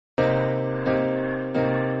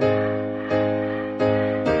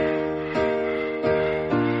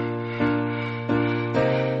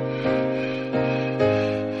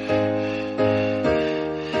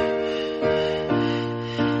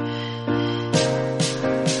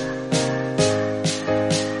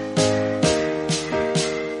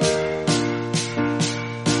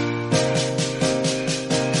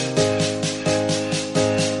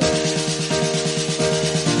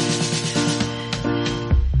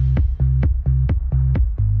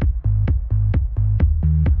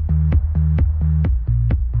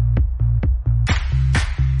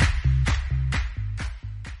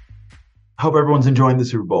Hope everyone's enjoying the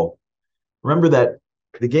Super Bowl. Remember that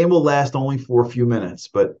the game will last only for a few minutes,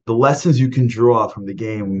 but the lessons you can draw from the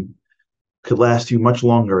game could last you much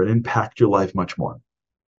longer and impact your life much more.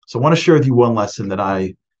 So I want to share with you one lesson that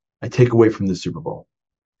I take away from the Super Bowl.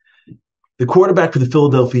 The quarterback for the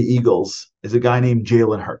Philadelphia Eagles is a guy named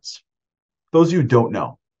Jalen Hurts. Those of you who don't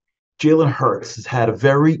know, Jalen Hurts has had a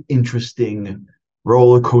very interesting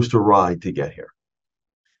roller coaster ride to get here.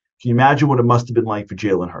 Can you imagine what it must have been like for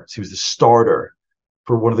Jalen Hurts? He was the starter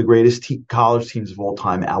for one of the greatest college teams of all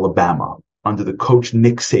time, Alabama, under the coach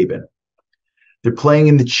Nick Saban. They're playing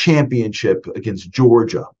in the championship against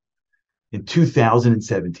Georgia in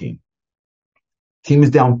 2017. Team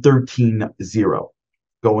is down 13-0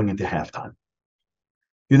 going into halftime.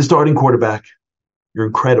 You're the starting quarterback. You're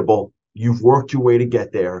incredible. You've worked your way to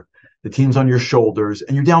get there. The team's on your shoulders,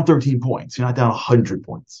 and you're down 13 points. You're not down 100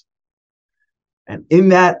 points. And in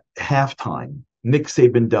that halftime, Nick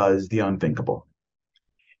Saban does the unthinkable.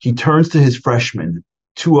 He turns to his freshman,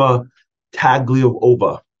 Tua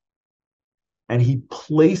Tagovailoa, and he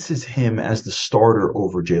places him as the starter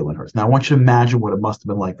over Jalen Hurts. Now, I want you to imagine what it must have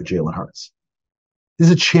been like for Jalen Hurts. This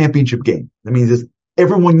is a championship game. That means it's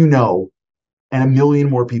everyone you know and a million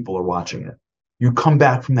more people are watching it. You come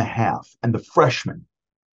back from the half, and the freshman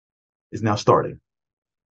is now starting.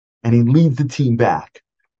 And he leads the team back,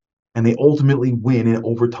 and they ultimately win in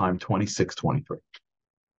overtime 26-23.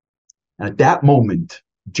 And at that moment,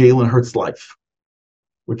 Jalen Hurts' life,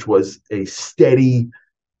 which was a steady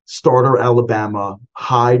starter Alabama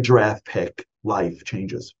high draft pick life,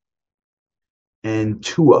 changes. And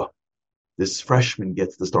Tua, this freshman,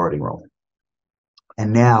 gets the starting role.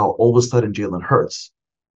 And now, all of a sudden, Jalen Hurts,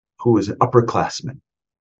 who is an upperclassman,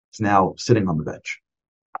 is now sitting on the bench.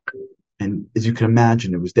 And as you can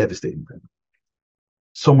imagine, it was devastating for him.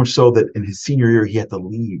 So much so that in his senior year, he had to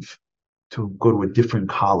leave to go to a different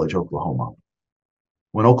college, Oklahoma.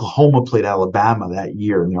 When Oklahoma played Alabama that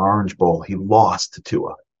year in the Orange Bowl, he lost to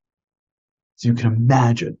Tua. So you can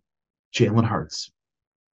imagine Jalen Hurts,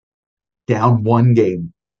 down one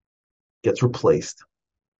game, gets replaced,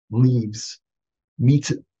 leaves,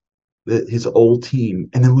 meets his old team,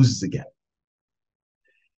 and then loses again.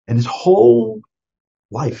 And his whole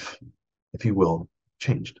life, if you will,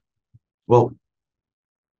 changed. Well,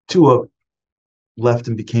 Tua left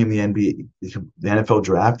and became the NFL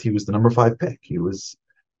draft. He was the number 5 pick. He was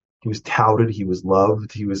touted. He was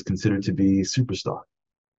loved. He was considered to be a superstar.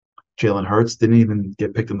 Jalen Hurts didn't even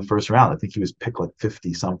get picked in the first round. I think he was picked like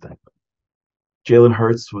 50 something. Tua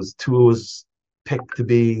was picked to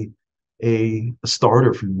be a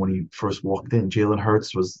starter from when he first walked in. Jalen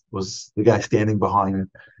Hurts was the guy standing behind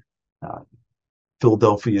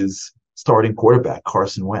Philadelphia's starting quarterback,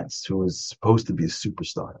 Carson Wentz, who was supposed to be a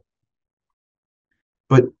superstar.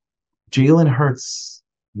 But Jalen Hurts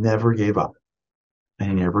never gave up, and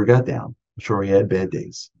he never got down. I'm sure he had bad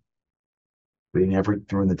days, but he never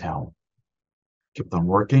threw in the towel. Kept on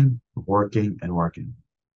working, working, and working.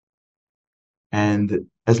 And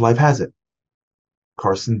as life has it,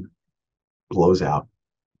 Carson blows out.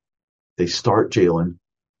 They start Jalen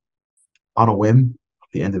on a whim at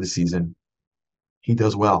the end of the season. He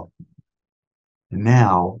does well. And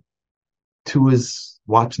now, Tua's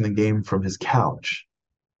watching the game from his couch.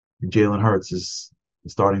 And Jalen Hurts is the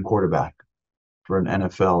starting quarterback for an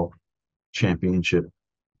NFL championship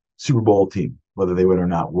Super Bowl team. Whether they win or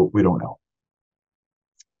not, we don't know.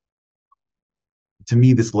 To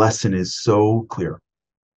me, this lesson is so clear.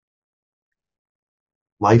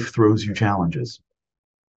 Life throws you challenges.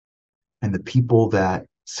 And the people that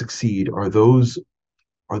succeed are those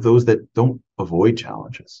that don't avoid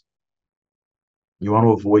challenges. You want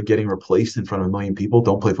to avoid getting replaced in front of a million people?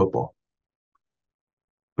 Don't play football.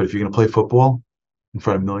 But if you're going to play football in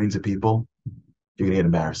front of millions of people, you're going to get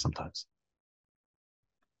embarrassed sometimes.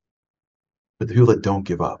 But the people that don't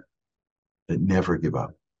give up, that never give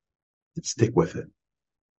up, that stick with it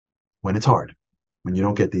when it's hard, when you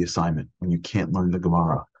don't get the assignment, when you can't learn the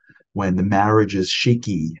Gemara, when the marriage is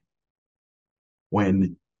shaky,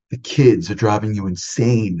 when the kids are driving you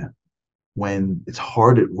insane, when it's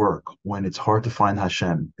hard at work, when it's hard to find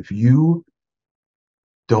Hashem. If you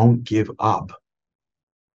don't give up,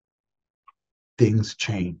 things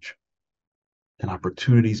change and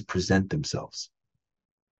opportunities present themselves.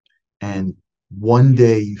 And one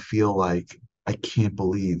day you feel like, I can't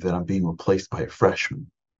believe that I'm being replaced by a freshman.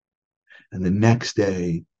 And the next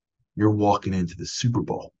day you're walking into the Super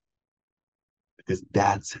Bowl, because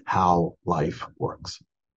that's how life works.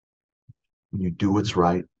 When you do what's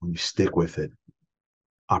right, when you stick with it,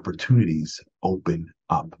 opportunities open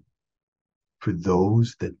up for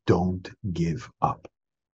those that don't give up.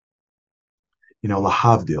 You know,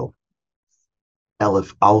 lahavdil,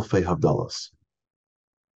 Elif Alfei Havdalas.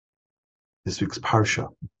 This week's Parsha,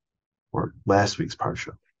 or last week's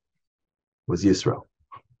Parsha, was Yisro.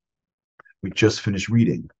 We just finished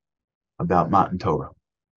reading about Matan Torah.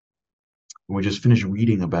 And we just finished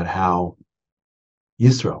reading about how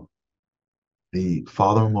Yisro, the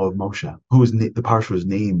father-in-law of Moshe, the Parsha was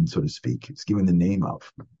named, so to speak, it's given the name of,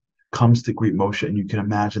 comes to greet Moshe, and you can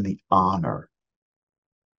imagine the honor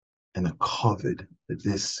and the kavod that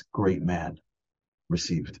this great man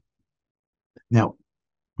received. Now,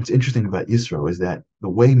 what's interesting about Yisro is that the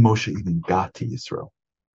way Moshe even got to Yisro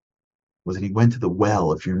was that he went to the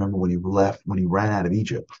well, if you remember when he ran out of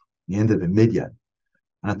Egypt, he ended up in Midian.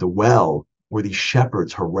 And at the well were these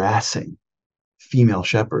shepherds harassing female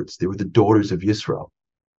shepherds. They were the daughters of Yisro.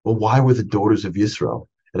 Well, why were the daughters of Yisro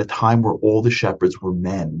at a time where all the shepherds were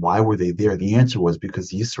men? Why were they there? The answer was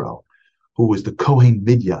because Yisro, who was the Kohen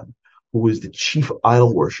Midian, who was the chief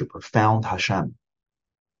idol worshiper, found Hashem,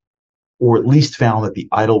 or at least found that the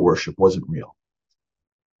idol worship wasn't real.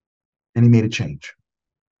 And he made a change,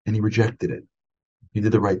 and he rejected it. He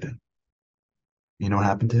did the right thing. You know what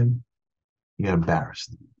happened to him? He got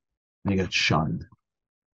embarrassed, and he got shunned,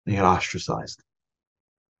 and he got ostracized.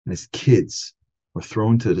 And his kids were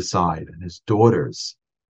thrown to the side, and his daughters,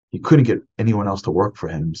 he couldn't get anyone else to work for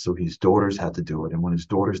him, so his daughters had to do it. And when his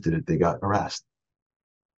daughters did it, they got harassed.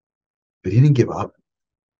 But he didn't give up.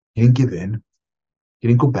 He didn't give in. He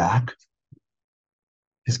didn't go back.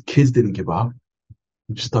 His kids didn't give up.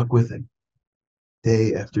 He just stuck with it.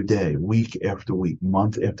 Day after day, week after week,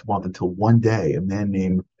 month after month, until one day a man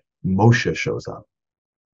named Moshe shows up,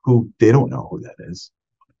 who they don't know who that is,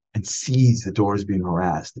 and sees the daughters being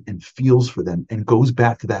harassed and feels for them and goes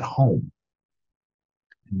back to that home.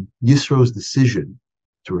 And Yisro's decision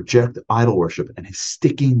to reject idol worship and his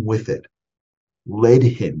sticking with it led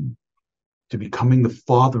him to becoming the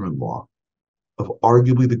father-in-law of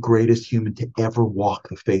arguably the greatest human to ever walk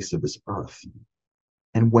the face of this earth.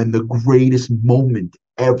 And when the greatest moment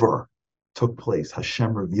ever took place,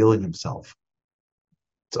 Hashem revealing himself,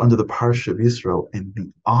 it's under the Parsha of Yisro, and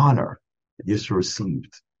the honor that Yisro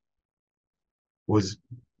received was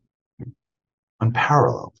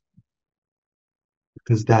unparalleled,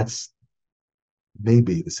 because that's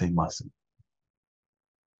maybe the same lesson.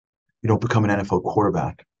 You don't become an NFL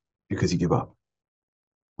quarterback because you give up.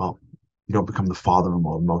 Well, you don't become the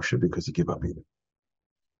father-in-law of Moshe because you give up either.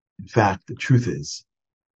 In fact, the truth is,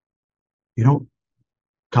 you don't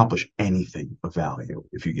accomplish anything of value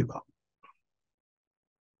if you give up.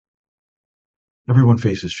 Everyone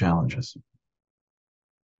faces challenges.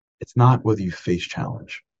 It's not whether you face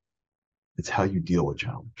challenge. It's how you deal with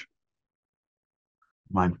challenge.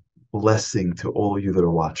 My blessing to all of you that are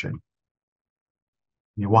watching.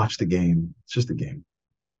 You watch the game, it's just a game.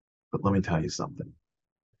 But let me tell you something.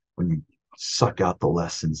 When you suck out the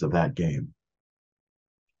lessons of that game,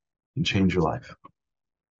 you can change your life.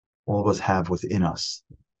 All of us have within us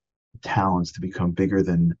talents to become bigger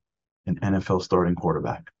than an NFL starting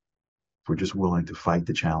quarterback, if we're just willing to fight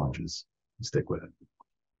the challenges and stick with it.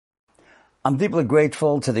 I'm deeply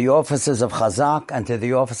grateful to the officers of Chazak and to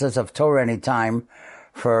the officers of Torah Anytime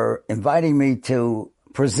for inviting me to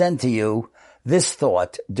present to you this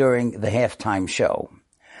thought during the halftime show.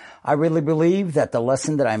 I really believe that the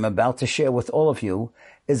lesson that I'm about to share with all of you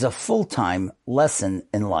is a full-time lesson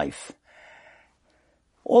in life.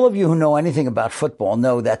 All of you who know anything about football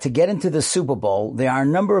know that to get into the Super Bowl, there are a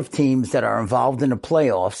number of teams that are involved in the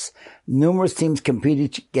playoffs. Numerous teams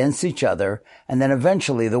compete against each other, and then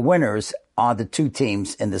eventually the winners are the two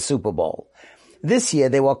teams in the Super Bowl. This year,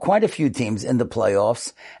 there were quite a few teams in the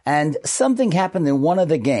playoffs, and something happened in one of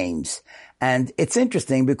the games. And it's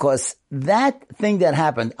interesting because that thing that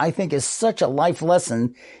happened, I think, is such a life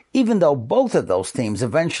lesson, even though both of those teams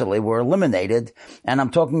eventually were eliminated. And I'm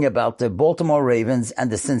talking about the Baltimore Ravens and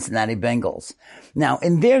the Cincinnati Bengals. Now,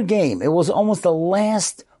 in their game, it was almost the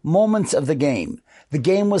last moments of the game. The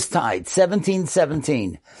game was tied,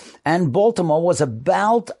 17-17. And Baltimore was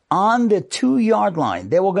about on the 2-yard line.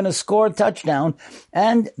 They were going to score a touchdown,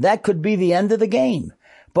 and that could be the end of the game.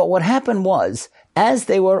 But what happened was, as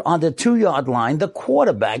they were on the 2-yard line, the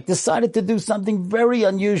quarterback decided to do something very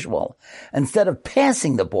unusual. Instead of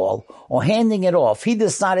passing the ball or handing it off, he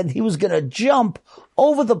decided he was going to jump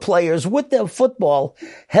over the players with the football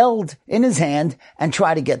held in his hand and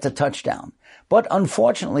try to get the touchdown. But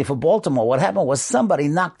unfortunately for Baltimore, what happened was somebody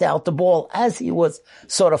knocked out the ball as he was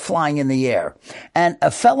sort of flying in the air. And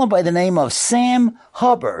a fellow by the name of Sam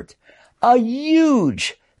Hubbard, a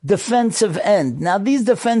huge defensive end. Now, these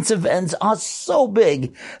defensive ends are so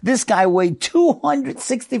big. This guy weighed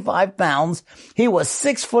 265 pounds. He was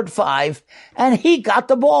 6'5", and he got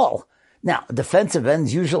the ball. Now, defensive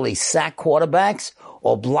ends usually sack quarterbacks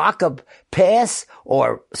or block a pass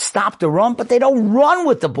or stop the run, but they don't run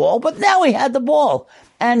with the ball. But now he had the ball,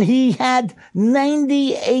 and he had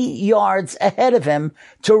 98 yards ahead of him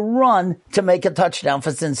to run to make a touchdown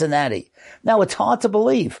for Cincinnati. Now, it's hard to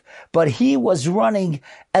believe, but he was running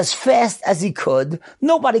as fast as he could.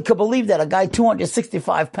 Nobody could believe that a guy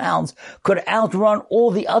 265 pounds could outrun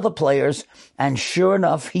all the other players. And sure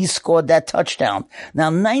enough, he scored that touchdown.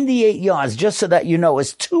 Now, 98 yards, just so that you know,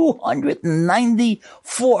 is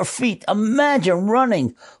 294 feet. Imagine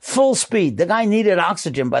running full speed. The guy needed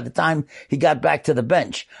oxygen by the time he got back to the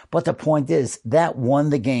bench. But the point is, that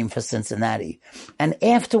won the game for Cincinnati. And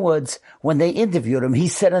afterwards, when they interviewed him, he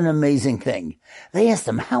said an amazing thing. They asked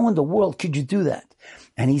him, how in the world could you do that?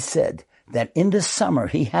 And he said that in the summer,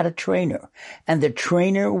 he had a trainer, and the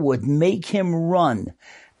trainer would make him run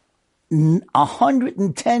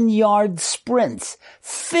 110-yard sprints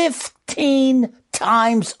 15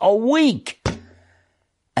 times a week.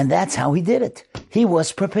 And that's how he did it. He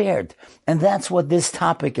was prepared. And that's what this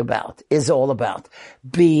topic is all about.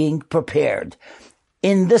 Being prepared.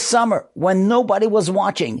 In the summer, when nobody was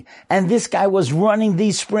watching, and this guy was running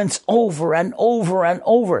these sprints over and over and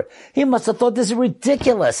over, he must have thought, this is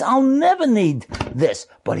ridiculous. I'll never need this.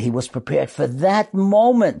 But he was prepared for that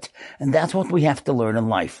moment. And that's what we have to learn in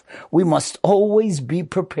life. We must always be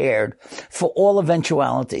prepared for all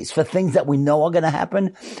eventualities, for things that we know are going to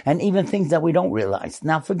happen, and even things that we don't realize.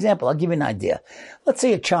 Now, for example, I'll give you an idea. Let's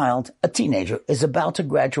say a teenager, is about to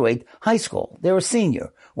graduate high school. They're a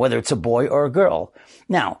senior, whether it's a boy or a girl.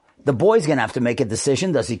 Now, the boy's going to have to make a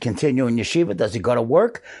decision. Does he continue in yeshiva? Does he go to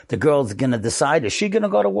work? The girl's going to decide, is she going to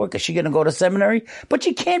go to work? Is she going to go to seminary? But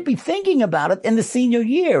you can't be thinking about it in the senior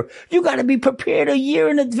year. You got to be prepared a year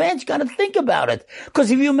in advance. You got to think about it.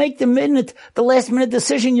 Because if you make the last minute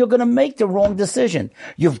decision, you're going to make the wrong decision.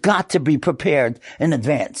 You've got to be prepared in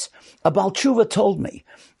advance. A Baal Tshuva told me,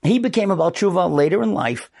 he became a Baal Tshuva later in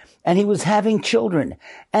life, and he was having children.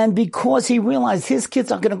 And because he realized his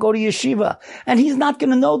kids are going to go to yeshiva, and he's not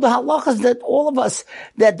going to know the halachas that all of us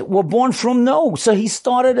that were born from know. So he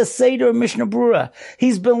started a Seder Mishnah Berurah.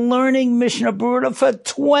 He's been learning Mishnah Berurah for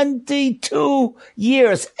 22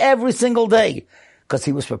 years, every single day. Because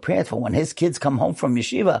he was prepared for when his kids come home from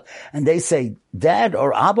yeshiva and they say, Dad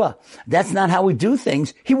or Abba, that's not how we do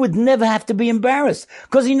things. He would never have to be embarrassed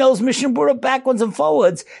because he knows Mishnah Berurah backwards and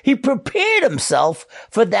forwards. He prepared himself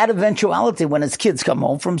for that eventuality when his kids come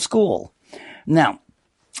home from school. Now,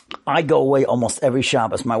 I go away almost every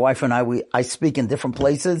Shabbos. My wife and I speak in different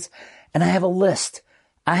places, and I have a list.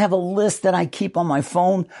 I have a list that I keep on my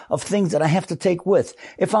phone of things that I have to take with.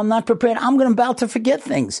 If I'm not prepared, I'm about to forget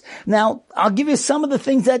things. Now, I'll give you some of the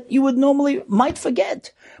things that you would normally might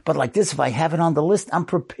forget. But like this, if I have it on the list, I'm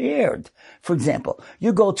prepared. For example,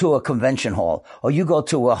 you go to a convention hall or you go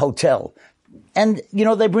to a hotel. And,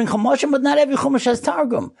 they bring chumashim, but not every chumash has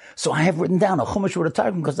targum. So I have written down a chumash with a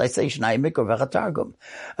targum because I say Shnai Mikra Vecha Targum.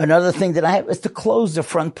 Another thing that I have is to close the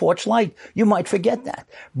front porch light. You might forget that.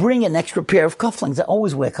 Bring an extra pair of cufflinks. I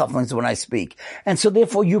always wear cufflinks when I speak. And so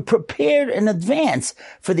therefore you're prepared in advance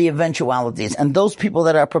for the eventualities. And those people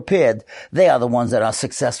that are prepared, they are the ones that are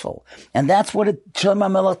successful. And that's what Shlomo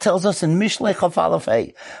HaMelech tells us in Mishlei Chaf Aleph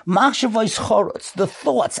Hey. Machshavos chorutz, the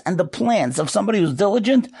thoughts and the plans of somebody who's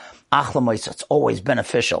diligent, it's always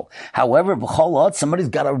beneficial. However, somebody's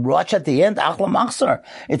got to rush at the end.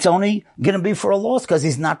 It's only going to be for a loss because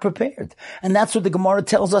he's not prepared. And that's what the Gemara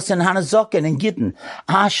tells us in Hanazoken and Gittin.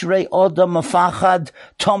 Ashrei Odam Mafachad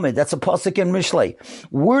Tomid. That's a pasuk in Mishlei.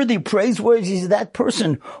 Worthy, praiseworthy is that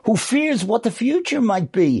person who fears what the future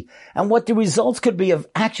might be and what the results could be of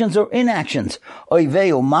actions or inactions.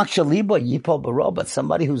 Oiveu Maksha Liba Yipol Baro. But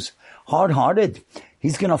somebody who's hard-hearted,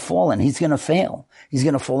 he's going to fall and he's going to fail. He's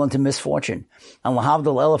going to fall into misfortune. And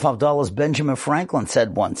Lahavdal Elef Avdalah's Benjamin Franklin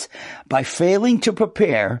said once, by failing to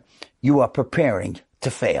prepare, you are preparing to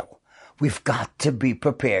fail. We've got to be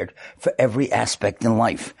prepared for every aspect in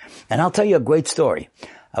life. And I'll tell you a great story.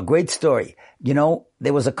 A great story.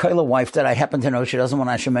 There was a Kaila wife that I happen to know. She doesn't want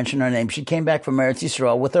I should mention her name. She came back from Eretz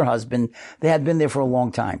Yisrael with her husband. They had been there for a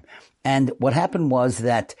long time. And what happened was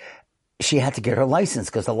that she had to get her license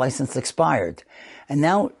because the license expired. And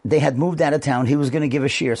now they had moved out of town. He was going to give a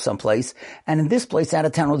shiur someplace. And in this place out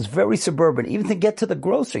of town, it was very suburban. Even to get to the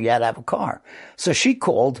grocery, you had to have a car. So she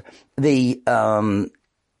called the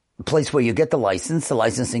place where you get the license, the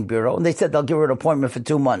licensing bureau, and they said they'll give her an appointment for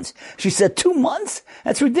 2 months. She said, 2 months?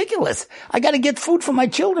 That's ridiculous. I got to get food for my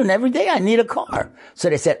children every day. I need a car. So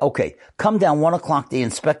they said, okay, come down 1 o'clock. The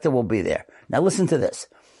inspector will be there. Now listen to this.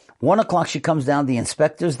 1 o'clock, she comes down. The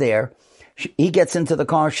inspector's there. He gets into the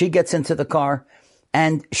car. She gets into the car.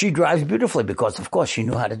 And she drives beautifully because, of course, she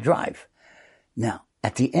knew how to drive. Now,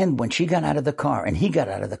 at the end, when she got out of the car and he got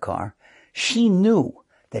out of the car, she knew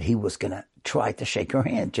that he was going to try to shake her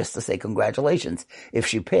hand just to say congratulations if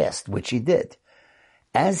she passed, which she did.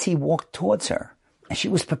 As he walked towards her, and she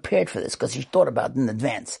was prepared for this because she thought about it in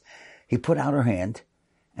advance, he put out her hand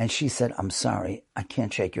and she said, "I'm sorry, I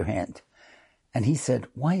can't shake your hand." And he said,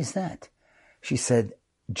 "Why is that?" She said,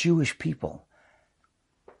 "Jewish people,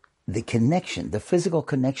 the connection, the physical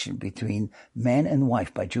connection between man and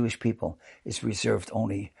wife by Jewish people is reserved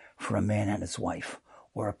only for a man and his wife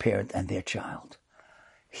or a parent and their child."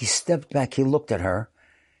 He stepped back. He looked at her.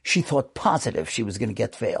 She thought positive she was going to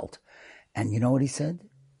get failed. And you know what he said?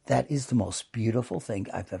 "That is the most beautiful thing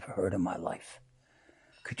I've ever heard in my life."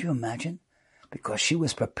 Could you imagine? Because she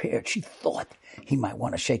was prepared. She thought he might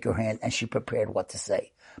want to shake her hand, and she prepared what to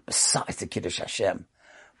say, besides the Kiddush Hashem.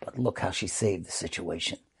 But look how she saved the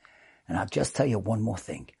situation. And I'll just tell you one more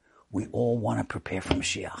thing. We all want to prepare for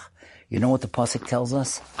Mashiach. You know what the Pasuk tells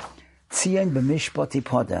us? Tzion b'mishpati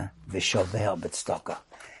pada v'shover b'tzedakah.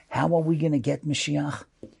 How are we going to get Mashiach?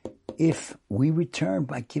 If we return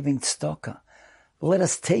by giving tzedakah. Let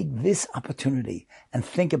us take this opportunity and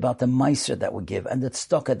think about the meiser that we give and the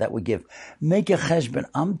tzedakah that we give. Make a cheshbon.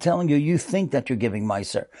 I'm telling you, you think that you're giving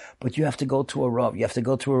meiser, but you have to go to a rav. You have to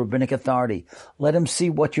go to a rabbinic authority. Let him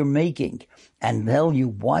see what you're making and tell you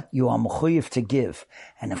what you are mechuyev to give.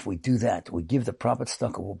 And if we do that, we give the proper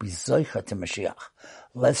tzedakah, we'll be zoicha to Mashiach.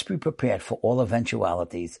 Let's be prepared for all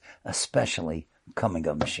eventualities, especially coming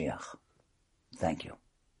of Mashiach. Thank you.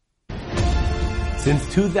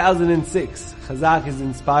 Since 2006, Chazak has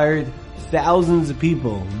inspired thousands of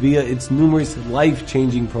people via its numerous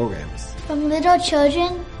life-changing programs. From little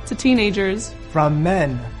children to teenagers, from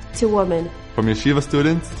men to women, from yeshiva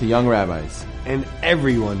students to young rabbis, and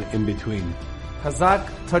everyone in between. Chazak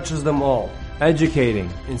touches them all, educating,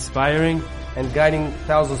 inspiring, and guiding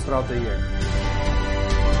thousands throughout the year.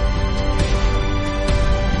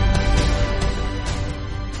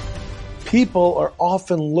 People are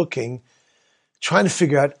often trying to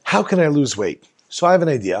figure out, how can I lose weight? So I have an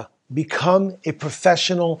idea. Become a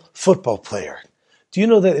professional football player. Do you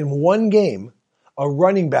know that in one game, a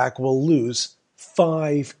running back will lose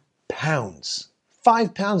 5 pounds?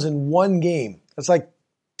 5 pounds in one game. That's like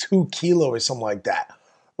 2 kilos or something like that.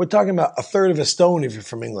 We're talking about a third of a stone if you're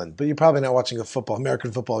from England, but you're probably not watching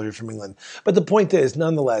American football if you're from England. But the point is,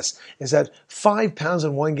 nonetheless, is that 5 pounds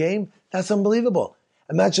in one game, that's unbelievable.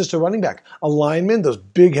 And that's just a running back. A lineman, those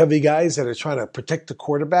big, heavy guys that are trying to protect the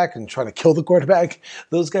quarterback and trying to kill the quarterback,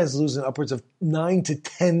 those guys losing upwards of 9 to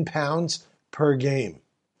 10 pounds per game.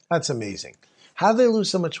 That's amazing. How do they lose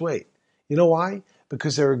so much weight? You know why?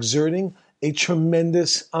 Because they're exerting a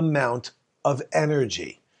tremendous amount of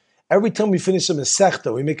energy. Every time we finish a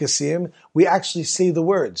Masechta, we make a siyum, we actually say the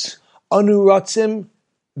words, Anu ratzim,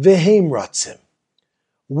 vehem ratzim.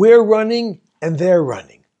 We're running and they're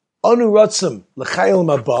running. Anu ratzim l'chayil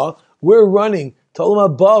mabah. We're running to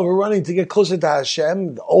Olam Haba. We're running to get closer to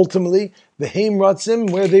Hashem. Ultimately, the Heim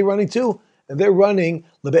ratzim. Where are they running to? And they're running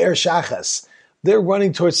lebe'er shachas. They're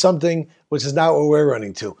running towards something which is not what we're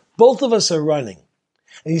running to. Both of us are running,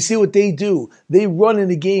 and you see what they do. They run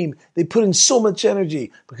in a game. They put in so much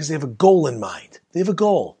energy because they have a goal in mind. They have a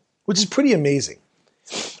goal, which is pretty amazing.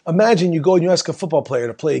 Imagine you go and you ask a football player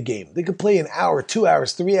to play a game. They could play an hour, 2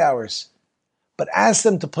 hours, 3 hours. But ask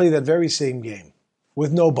them to play that very same game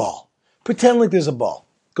with no ball. Pretend like there's a ball.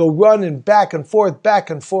 Go running back and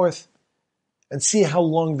forth, and see how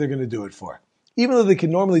long they're going to do it for. Even though they can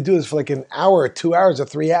normally do this for like an hour or 2 hours or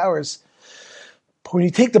 3 hours, but when you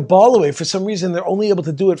take the ball away, for some reason, they're only able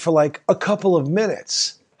to do it for like a couple of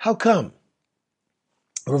minutes. How come?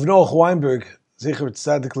 Rav Noach Weinberg, Zecher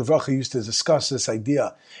Tzadik Levracha, used to discuss this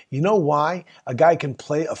idea. You know why a guy can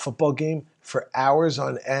play a football game for hours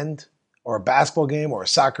on end? Or a basketball game, or a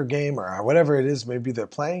soccer game, or whatever it is maybe they're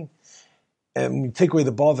playing, and you take away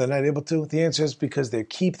the ball, they're not able to? The answer is because they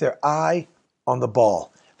keep their eye on the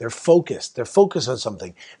ball. They're focused. They're focused on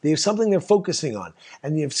something. They have something they're focusing on.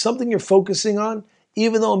 And you have something you're focusing on,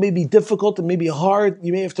 even though it may be difficult, it may be hard,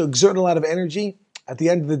 you may have to exert a lot of energy, at the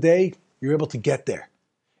end of the day, you're able to get there.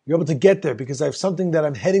 You're able to get there because I have something that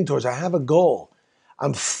I'm heading towards. I have a goal.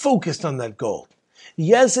 I'm focused on that goal.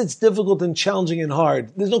 Yes, it's difficult and challenging and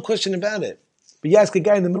hard. There's no question about it. But you ask a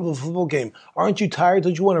guy in the middle of a football game, aren't you tired?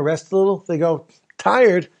 Don't you want to rest a little? They go,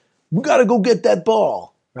 tired? We got to go get that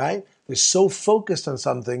ball, right? They're so focused on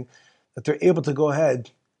something that they're able to go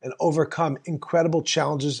ahead and overcome incredible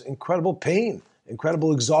challenges, incredible pain,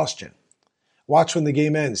 incredible exhaustion. Watch when the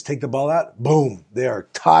game ends. Take the ball out. Boom. They are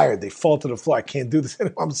tired. They fall to the floor. I can't do this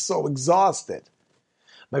anymore. I'm so exhausted.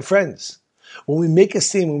 My friends, When we make a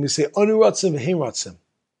scene, when we say Anu Ratzim V'Hein Ratzim,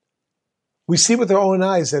 we see with our own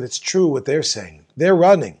eyes that it's true what they're saying. They're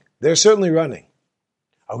running. They're certainly running.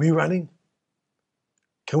 Are we running?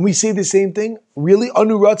 Can we say the same thing? Really?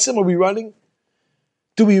 Anu Ratzim, are we running?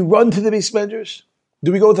 Do we run to the Beis Medrash?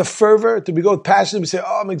 Do we go with a fervor? Do we go with passion? We say,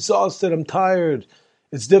 I'm exhausted, I'm tired,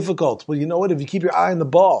 it's difficult. Well, you know what? If you keep your eye on the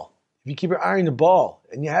ball, if you keep your eye on the ball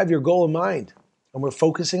and you have your goal in mind, and we're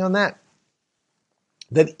focusing on that,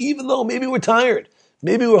 then even though maybe we're tired,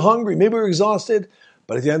 maybe we're hungry, maybe we're exhausted,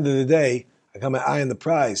 but at the end of the day, I got my eye on the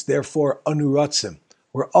prize. Therefore, Anu Ratzim,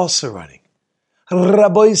 we're also running.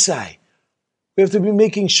 Rabbi Isai, we have to be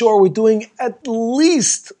making sure we're doing at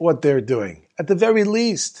least what they're doing. At the very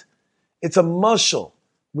least. It's a mashal.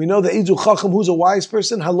 We know that Idu Chacham, who's a wise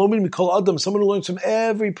person, Halomin Mikol Adam, someone who learns from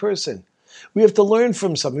every person. We have to learn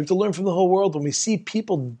from something. We have to learn from the whole world. When we see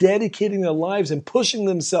people dedicating their lives and pushing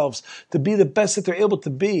themselves to be the best that they're able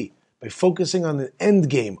to be by focusing on the end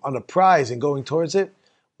game, on a prize and going towards it,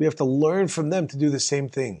 we have to learn from them to do the same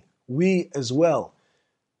thing. We as well.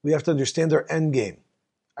 We have to understand our end game.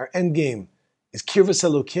 Our end game is Kirvas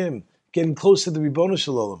Elokim, getting close to the Ribono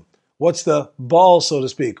Shel Olam. What's the ball, so to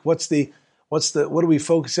speak? What are we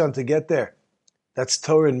focusing on to get there? That's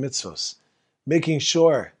Torah and mitzvos. Making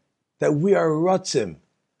sure that we are ratzim.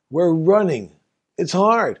 We're running. It's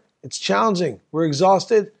hard. It's challenging. We're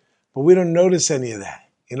exhausted, but we don't notice any of that.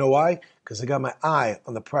 You know why? Because I got my eye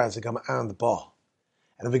on the prize. I got my eye on the ball.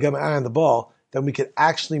 And if we got my eye on the ball, then we can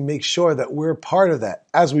actually make sure that we're part of that.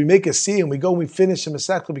 As we make a scene and we go and we finish in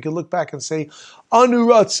Masechta, we can look back and say, Anu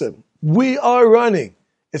ratzim. We are running.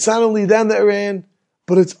 It's not only them that ran,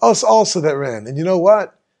 but it's us also that ran. And you know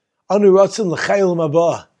what? Anu ratzim l'chayil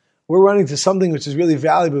mabah. We're running to something which is really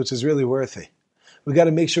valuable, which is really worthy. We've got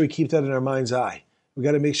to make sure we keep that in our mind's eye. We've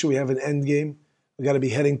got to make sure we have an end game. We've got to be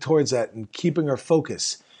heading towards that and keeping our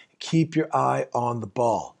focus. Keep your eye on the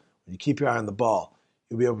ball. When you keep your eye on the ball,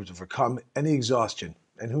 you'll be able to overcome any exhaustion.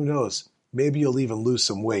 And who knows, maybe you'll even lose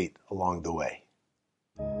some weight along the way.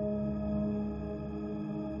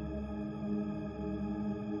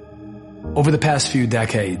 Over the past few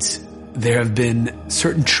decades, there have been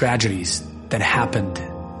certain tragedies that happened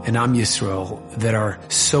in Am Yisrael that are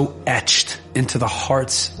so etched into the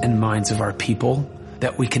hearts and minds of our people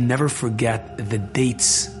that we can never forget the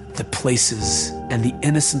dates, the places, and the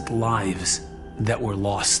innocent lives that were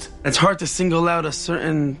lost. It's hard to single out a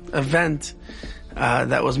certain event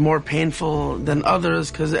that was more painful than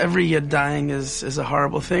others because every Yid dying is a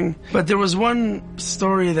horrible thing. But there was one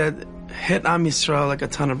story that hit Am Yisrael like a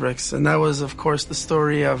ton of bricks, and that was, of course, the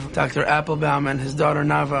story of Dr. Applebaum and his daughter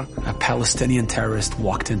Nava. A Palestinian terrorist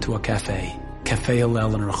walked into a cafe, Cafe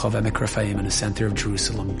Hillel in Rehov Emek Raphaim in the center of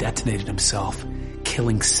Jerusalem, detonated himself,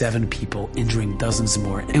 killing 7 people, injuring dozens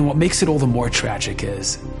more. And what makes it all the more tragic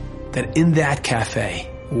is that in that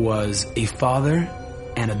cafe was a father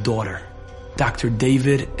and a daughter, Dr.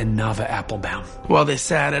 David and Nava Applebaum. While they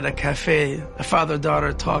sat at a cafe, a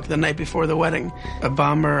father-daughter talked the night before the wedding. A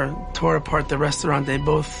bomber tore apart the restaurant. They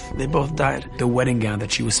both died. The wedding gown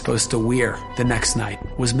that she was supposed to wear the next night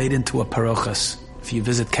was made into a parochas. If you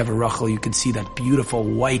visit Kever Rachel, you can see that beautiful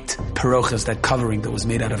white parochas, that covering that was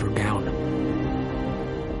made out of her gown.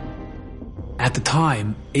 At the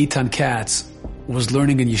time, Eitan Katz was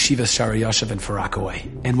learning in Yeshiva Shara Yashav in Far Rockaway.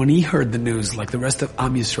 And when he heard the news, like the rest of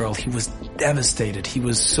Am Yisrael, he was devastated. He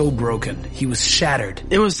was so broken. He was shattered.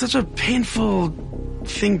 It was such a painful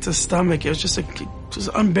thing to stomach. It was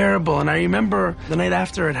unbearable. And I remember the night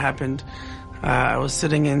after it happened, I was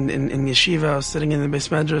sitting in Yeshiva, I was sitting in the Beis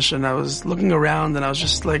Medrash, and I was looking around, and I was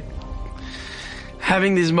just like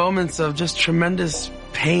having these moments of just tremendous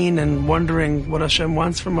pain and wondering what Hashem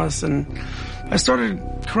wants from us. And I started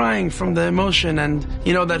crying from the emotion, and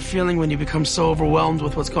you know that feeling when you become so overwhelmed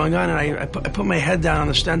with what's going on. And I put my head down on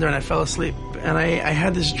the stender and I fell asleep. And I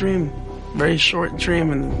had this dream, very short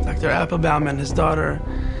dream, and Dr. Applebaum and his daughter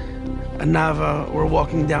Nava were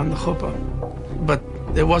walking down the chuppah. But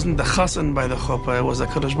it wasn't the chassan by the chuppah, it was a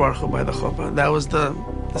Kadosh Baruch Hu by the chuppah. That was the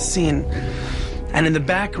scene. And in the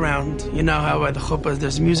background, you know how by the chuppahs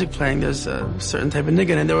there's music playing, there's a certain type of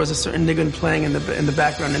niggun, and there was a certain niggun playing in the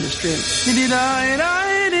background in the stream.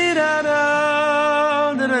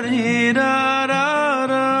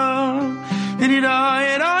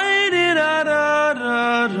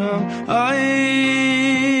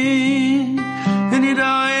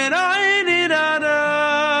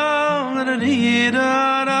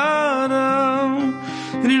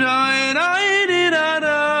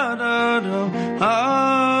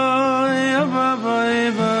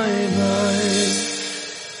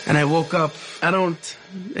 woke up. I don't,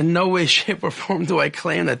 in no way, shape, or form do I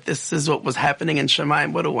claim that this is what was happening in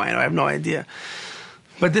Shemayim. What do I know? I have no idea.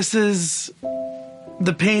 But this is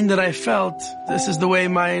the pain that I felt. This is the way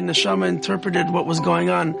my neshama interpreted what was going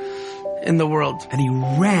on in the world. And he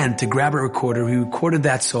ran to grab a recorder. He recorded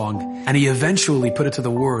that song, and he eventually put it to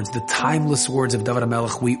the words, the timeless words of David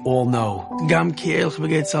HaMelech we all know. With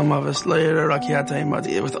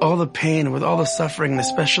all the pain, with all the suffering,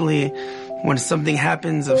 especially when something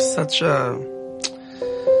happens of such a...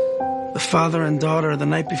 the father and daughter the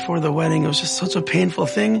night before the wedding, it was just such a painful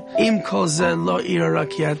thing.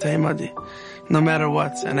 No matter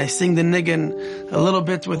what. And I sing the niggin a little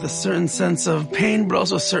bit with a certain sense of pain, but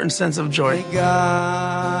also a certain sense of joy.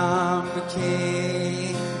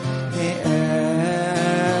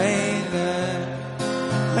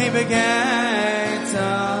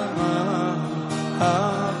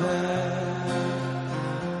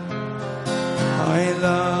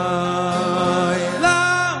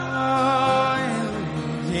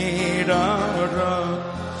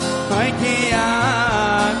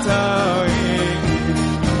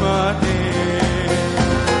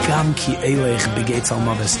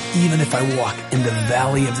 Even if I walk in the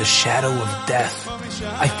valley of the shadow of death,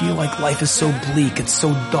 I feel like life is so bleak, it's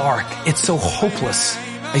so dark, it's so hopeless.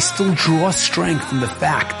 I still draw strength from the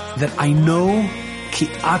fact that I know ki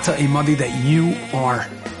ata imadi, that you are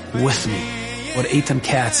with me. What Eitan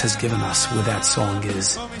Katz has given us with that song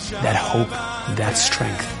is that hope, that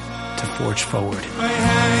strength to forge forward.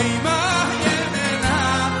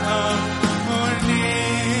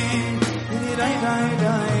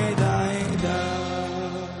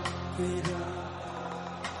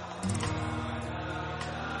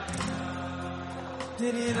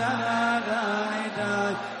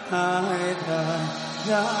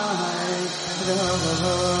 Die.